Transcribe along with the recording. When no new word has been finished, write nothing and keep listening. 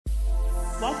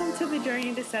Welcome to the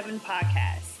Journey to 7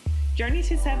 podcast. Journey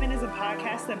to 7 is a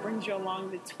podcast that brings you along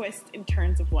the twists and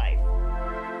turns of life.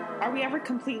 Are we ever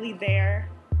completely there,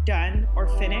 done, or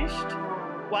finished?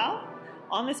 Well,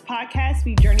 on this podcast,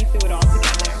 we journey through it all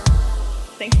together.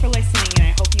 Thanks for listening, and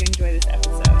I hope you enjoy this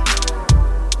episode.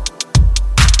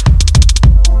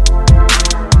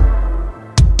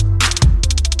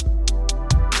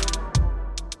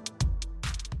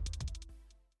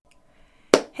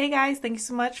 Hey guys, thank you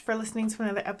so much for listening to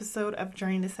another episode of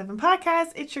Journey to 7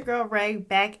 podcast. It's your girl Ray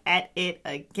back at it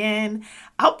again.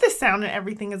 I hope the sound and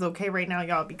everything is okay right now,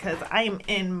 y'all, because I am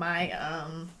in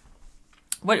my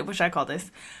what should I call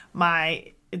this?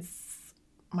 It's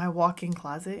my walk-in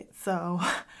closet. So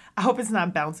I hope it's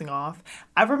not bouncing off.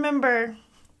 I remember,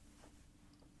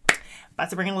 about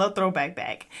to bring a little throwback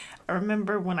back. I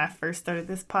remember when I first started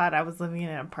this pod, I was living in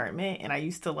an apartment and I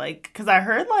used to because I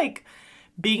heard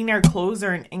being near closed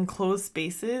or in enclosed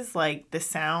spaces, the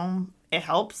sound, it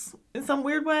helps in some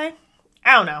weird way.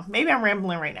 I don't know. Maybe I'm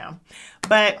rambling right now.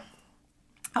 But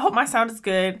I hope my sound is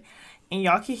good and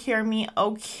y'all can hear me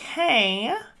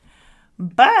okay.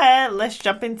 But let's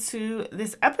jump into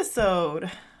this episode.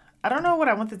 I don't know what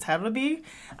I want the title to be.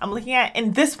 I'm looking at,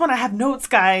 and this one I have notes,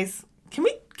 guys. Can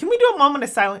we do a moment of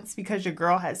silence because your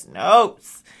girl has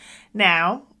notes?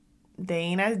 Now, they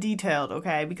ain't as detailed,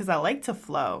 okay? Because I like to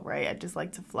flow, right? I just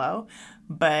like to flow.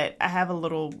 But I have a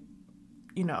little,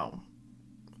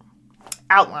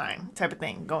 outline type of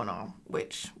thing going on,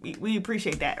 which we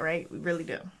appreciate that, right? We really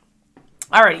do.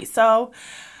 Alrighty, so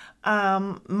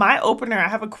my opener, I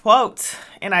have a quote.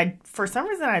 And for some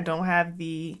reason, I don't have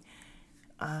the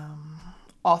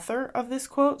author of this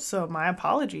quote, so my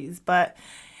apologies. But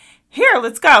here,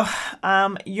 let's go.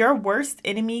 Your worst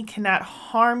enemy cannot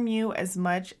harm you as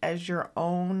much as your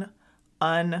own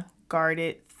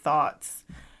unguarded thoughts.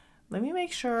 Let me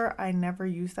make sure I never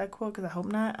use that quote, because I hope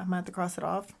not. I'm going to have to cross it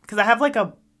off. Because I have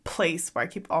a place where I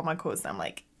keep all my quotes. And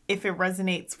I'm if it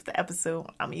resonates with the episode,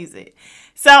 I'm going to use it.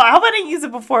 So I hope I didn't use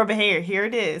it before, but here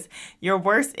it is. Your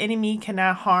worst enemy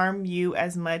cannot harm you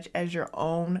as much as your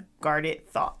own guarded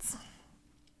thoughts.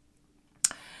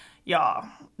 Y'all,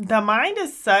 the mind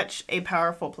is such a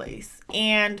powerful place.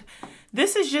 And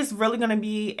this is just really going to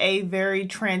be a very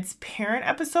transparent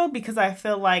episode because I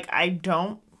feel like I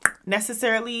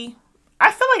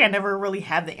never really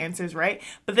have the answers, right?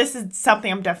 But this is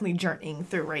something I'm definitely journeying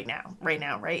through right now,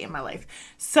 in my life.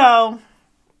 So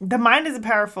the mind is a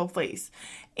powerful place.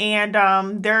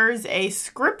 And there's a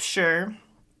scripture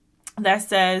that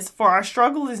says, "For our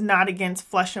struggle is not against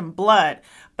flesh and blood,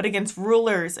 but against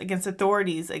rulers, against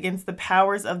authorities, against the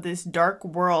powers of this dark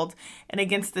world, and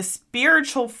against the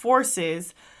spiritual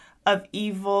forces of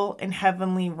evil in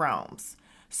heavenly realms."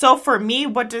 So for me,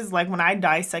 what does, when I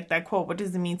dissect that quote, what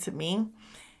does it mean to me?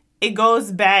 It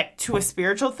goes back to a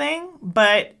spiritual thing,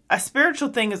 but a spiritual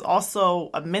thing is also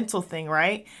a mental thing,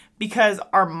 right? Because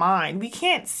our mind, we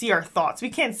can't see our thoughts. We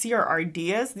can't see our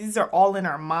ideas. These are all in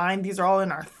our mind. These are all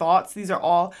in our thoughts. These are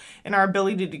all in our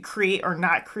ability to create or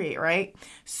not create, right?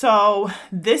 So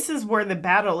this is where the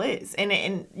battle is.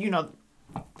 And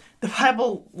the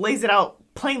Bible lays it out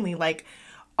plainly.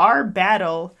 Our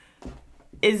battle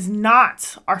is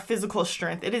not our physical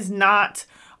strength. It is not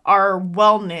our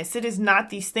wellness. It is not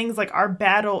these things. Our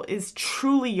battle is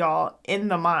truly, y'all, in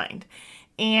the mind.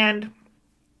 And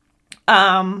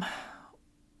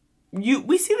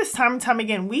we see this time and time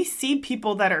again. We see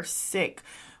people that are sick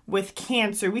with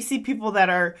cancer. We see people that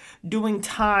are doing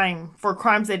time for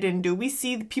crimes they didn't do. We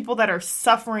see people that are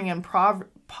suffering in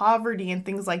poverty and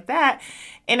things like that.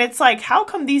 And it's how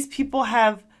come these people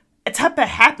have a type of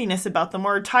happiness about them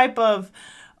or a type of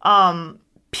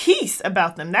peace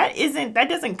about them? That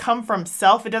doesn't come from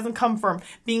self. It doesn't come from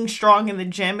being strong in the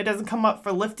gym. It doesn't come up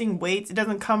for lifting weights. It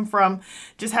doesn't come from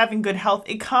just having good health.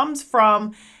 It comes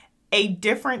from a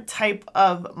different type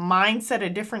of mindset, a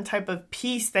different type of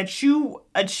peace that you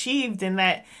achieved and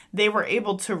that they were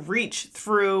able to reach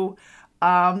through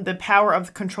the power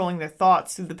of controlling their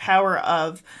thoughts, through the power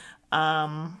of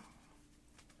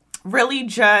really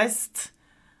just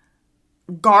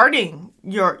guarding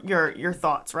your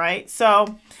thoughts, right?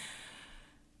 So,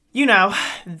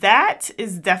 that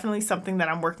is definitely something that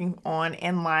I'm working on.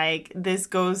 And this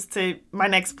goes to my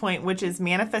next point, which is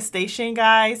manifestation,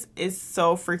 guys, is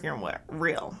so freaking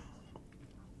real.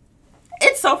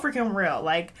 It's so freaking real.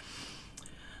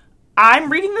 I'm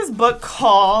reading this book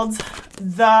called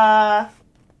The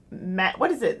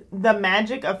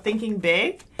Magic of Thinking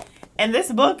Big. And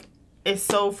this book is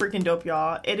so freaking dope,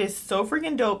 y'all. It is so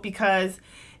freaking dope because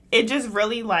it just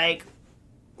really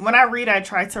when I read, I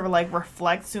try to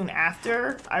reflect soon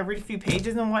after. I read a few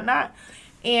pages and whatnot.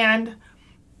 And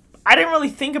I didn't really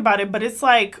think about it, but it's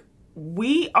like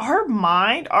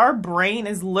our brain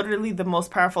is literally the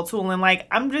most powerful tool. And like,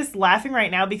 I'm just laughing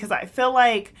right now because I feel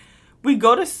like we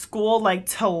go to school like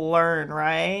to learn,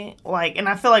 right? Like, and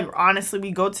I feel like honestly,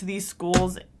 we go to these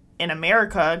schools in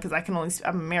America because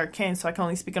I'm American, so I can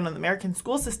only speak on the American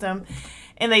school system,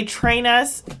 and they train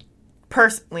us.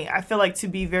 Personally, I feel like to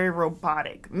be very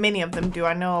robotic. Many of them do.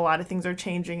 I know a lot of things are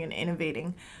changing and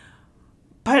innovating,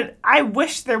 but I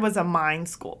wish there was a mind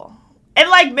school. And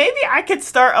like, maybe I could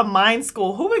start a mind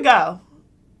school. Who would go?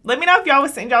 Let me know if y'all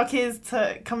would send y'all kids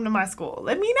to come to my school.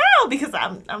 Let me know, because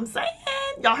I'm saying,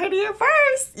 y'all heard it here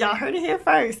first. Y'all heard it here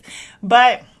first.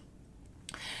 But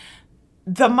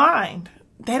the mind,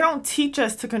 they don't teach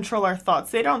us to control our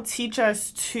thoughts. They don't teach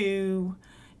us to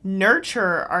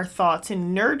nurture our thoughts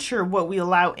and nurture what we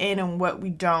allow in and what we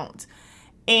don't.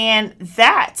 And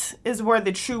that is where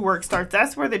the true work starts.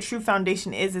 That's where the true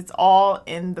foundation is. It's all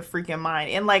in the freaking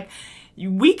mind. And like,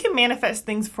 we can manifest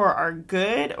things for our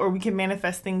good, or we can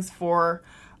manifest things for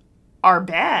our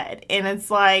bad. And it's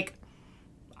like,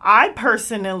 I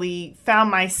personally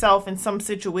found myself in some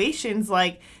situations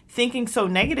like thinking so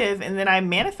negative, and then I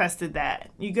manifested that.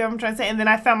 You get what I'm trying to say? And then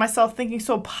I found myself thinking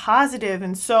so positive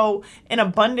and so an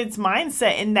abundance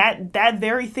mindset, and that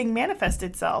very thing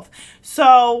manifested itself.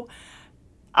 So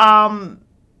I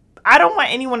don't want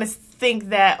anyone to think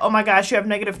that, oh my gosh, you have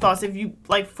negative thoughts. If you,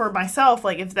 like, for myself,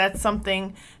 like, if that's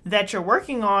something that you're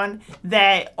working on,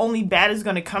 that only bad is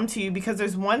going to come to you, because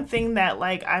there's one thing that,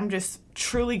 like, I'm just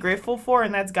truly grateful for,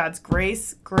 and that's God's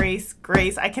grace, grace,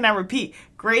 grace. I cannot repeat.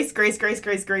 Grace, grace, grace,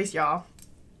 grace, grace, y'all.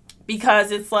 Because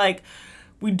it's like,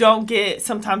 we don't get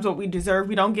sometimes what we deserve.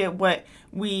 We don't get what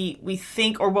we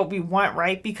think or what we want,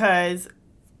 right? Because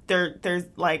there's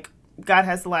like, God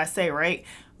has the last say, right?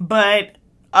 But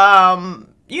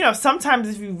sometimes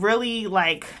if you really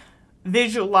like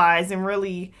visualize and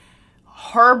really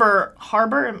harbor,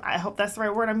 I hope that's the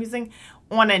right word I'm using,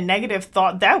 on a negative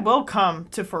thought, that will come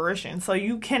to fruition. So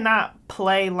you cannot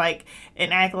play like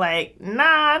and act like,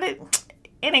 nah, it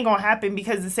ain't gonna happen,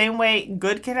 because the same way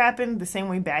good can happen, the same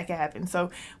way bad can happen.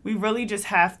 So we really just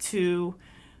have to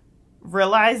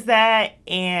realize that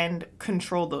and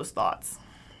control those thoughts.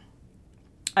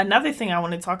 Another thing I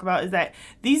want to talk about is that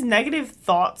these negative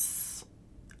thoughts,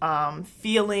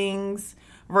 feelings,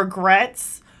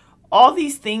 regrets, all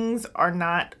these things are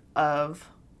not of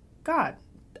God,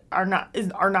 are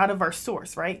not of our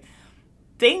source, right?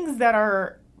 Things that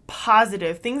are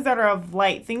positive, things that are of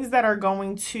light, things that are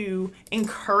going to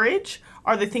encourage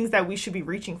are the things that we should be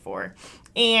reaching for.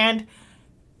 And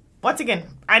once again,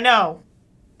 I know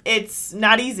it's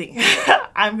not easy.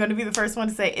 I'm going to be the first one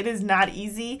to say it is not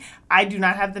easy. I do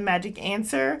not have the magic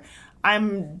answer.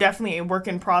 I'm definitely a work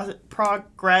in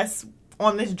progress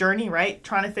on this journey, right?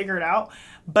 Trying to figure it out.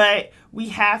 But we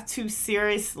have to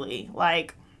seriously,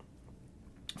 like,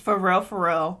 for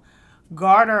real,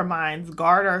 guard our minds,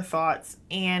 guard our thoughts,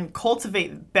 and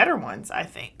cultivate better ones, I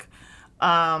think.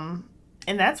 And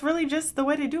that's really just the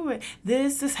way to do it.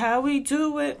 This is how we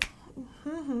do it.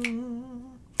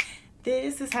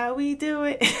 This is how we do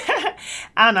it.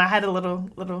 I don't know. I had a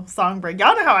little song break.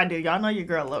 Y'all know how I do. Y'all know your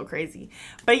girl a little crazy.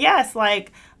 But yes,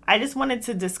 like, I just wanted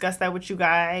to discuss that with you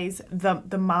guys.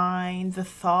 The mind, the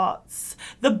thoughts,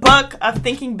 the book of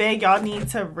Thinking Big. Y'all need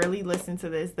to really listen to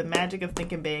this. The Magic of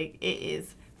Thinking Big. It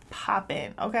is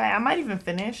popping. Okay, I might even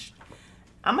finish.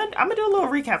 I'm gonna do a little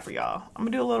recap for y'all.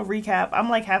 I'm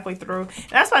like halfway through. And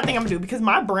that's what I think I'm gonna do, because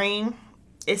my brain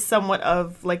is somewhat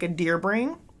of like a deer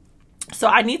brain. So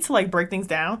I need to like break things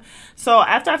down. So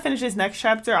after I finish this next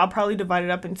chapter, I'll probably divide it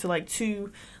up into like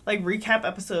 2 like recap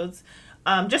episodes.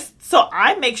 Just so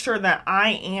I make sure that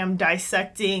I am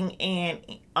dissecting and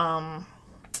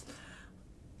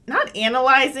not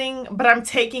analyzing, but I'm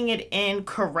taking it in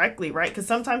correctly, right? Because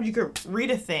sometimes you could read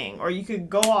a thing, or you could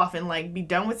go off and like be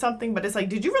done with something, but it's like,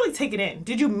 did you really take it in?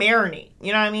 Did you marinate?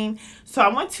 You know what I mean? So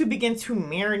I want to begin to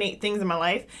marinate things in my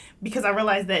life, because I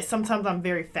realize that sometimes I'm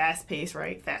very fast paced,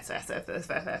 right? Fast.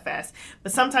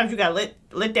 But sometimes you gotta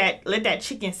let that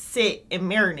chicken sit and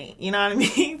marinate. You know what I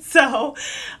mean? So,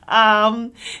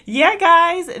 yeah,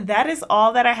 guys, that is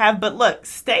all that I have. But look,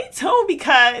 stay tuned,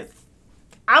 because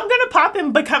I'm going to pop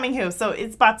in Becoming Who. So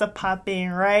it's about to pop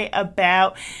in right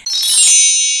about.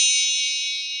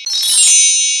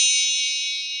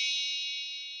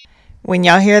 When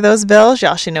y'all hear those bells,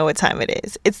 y'all should know what time it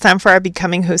is. It's time for our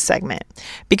Becoming Who segment.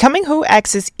 Becoming Who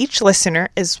asks each listener,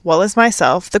 as well as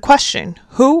myself, the question,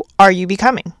 who are you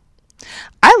becoming?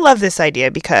 I love this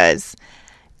idea because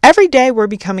every day we're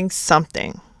becoming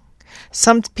something.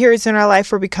 Some periods in our life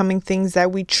we're becoming things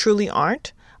that we truly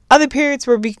aren't. Other periods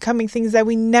we're becoming things that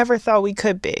we never thought we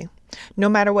could be. No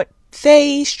matter what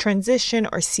phase, transition,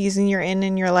 or season you're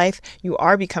in your life, you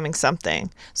are becoming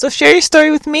something. So share your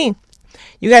story with me.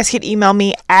 You guys can email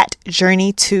me at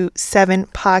journey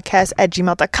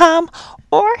to7podcast@gmail.com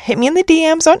or hit me in the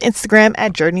DMs on Instagram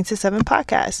at journey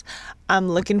to7podcast. I'm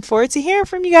looking forward to hearing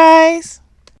from you guys.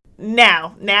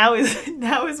 Now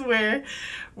is where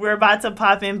we're about to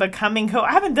pop in Becoming Who.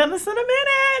 I haven't done this in a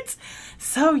minute.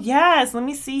 So yes, let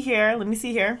me see here.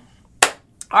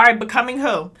 All right, Becoming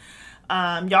Who.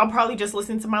 Y'all probably just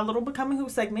listened to my little Becoming Who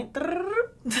segment.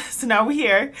 So now we're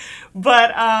here.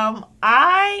 But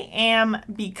I am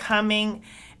becoming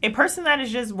a person that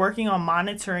is just working on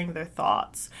monitoring their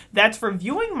thoughts. That's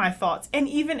reviewing my thoughts and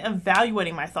even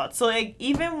evaluating my thoughts. So like,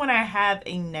 even when I have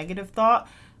a negative thought,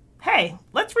 hey,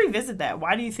 let's revisit that.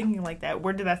 Why are you thinking like that?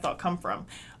 Where did that thought come from?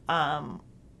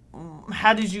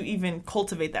 How did you even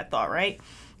cultivate that thought, right?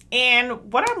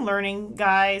 And what I'm learning,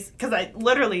 guys, because I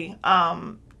literally,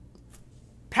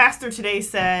 Pastor today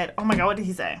said, oh my God, what did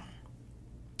he say?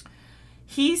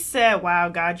 He said, wow,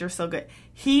 God, you're so good.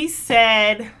 He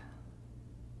said,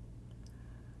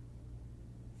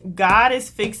 God is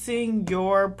fixing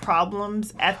your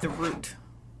problems at the root.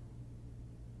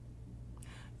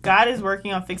 God is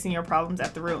working on fixing your problems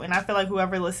at the root. And I feel like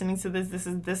whoever listening to this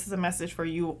is a message for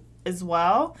you as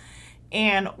well.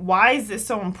 And why is this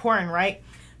so important, right?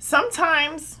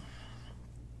 Sometimes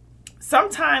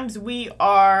we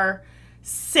are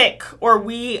sick or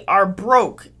we are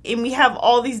broke and we have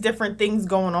all these different things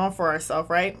going on for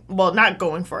ourselves, right? Well, not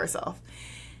going for ourselves.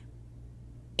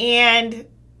 And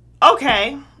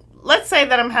okay, let's say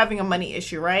that I'm having a money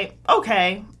issue, right?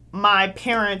 Okay, my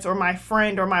parents or my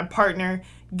friend or my partner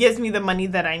gives me the money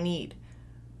that I need.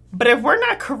 But if we're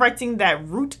not correcting that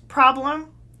root problem,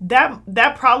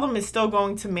 that problem is still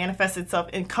going to manifest itself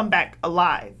and come back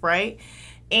alive, right?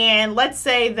 And let's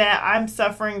say that I'm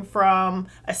suffering from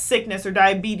a sickness or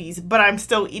diabetes, but I'm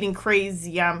still eating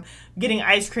crazy. I'm getting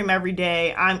ice cream every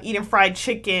day. I'm eating fried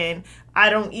chicken. I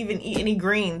don't even eat any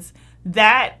greens.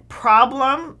 That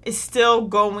problem is still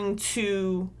going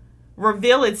to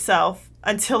reveal itself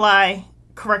until I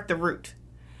correct the root.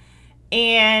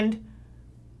 And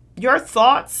your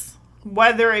thoughts,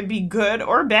 whether it be good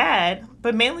or bad,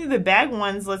 but mainly the bad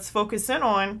ones, let's focus in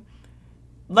on.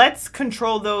 Let's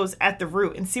control those at the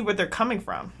root and see where they're coming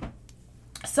from.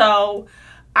 So,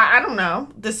 I don't know.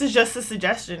 This is just a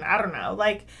suggestion. I don't know.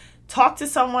 Like, talk to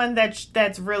someone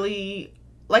that's really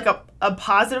like a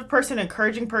positive person,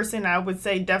 encouraging person. I would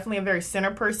say definitely a very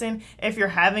centered person. If you're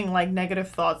having like negative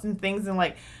thoughts and things, and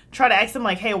like try to ask them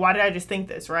like, hey, why did I just think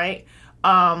this, right?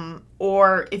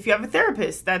 Or if you have a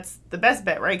therapist, that's the best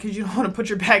bet, right? Because you don't want to put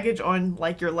your baggage on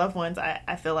like your loved ones,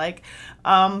 I feel like.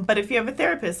 But if you have a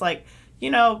therapist, like,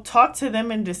 talk to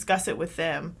them and discuss it with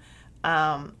them.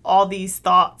 All these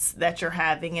thoughts that you're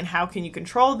having and how can you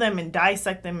control them and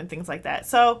dissect them and things like that.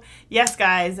 So yes,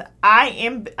 guys, I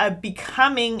am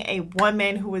becoming a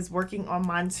woman who is working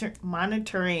on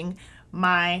monitoring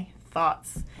my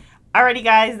thoughts. Alrighty,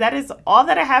 guys, that is all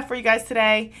that I have for you guys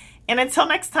today. And until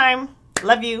next time,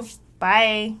 love you.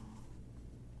 Bye.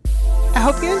 I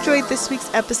hope you enjoyed this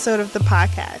week's episode of the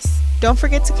podcast. Don't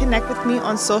forget to connect with me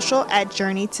on social at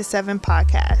Journey to 7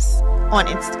 Podcasts on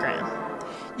Instagram.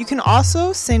 You can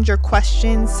also send your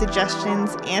questions,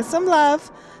 suggestions, and some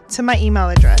love to my email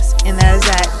address, and that is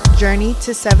at journey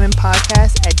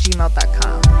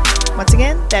to7podcast@gmail.com. Once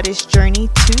again, that is journey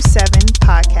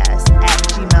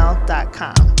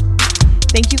to7podcast@gmail.com.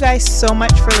 Thank you guys so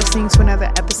much for listening to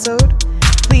another episode.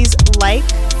 Please like,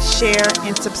 share,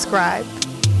 and subscribe.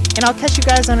 And I'll catch you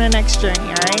guys on the next journey, all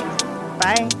right?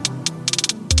 Bye.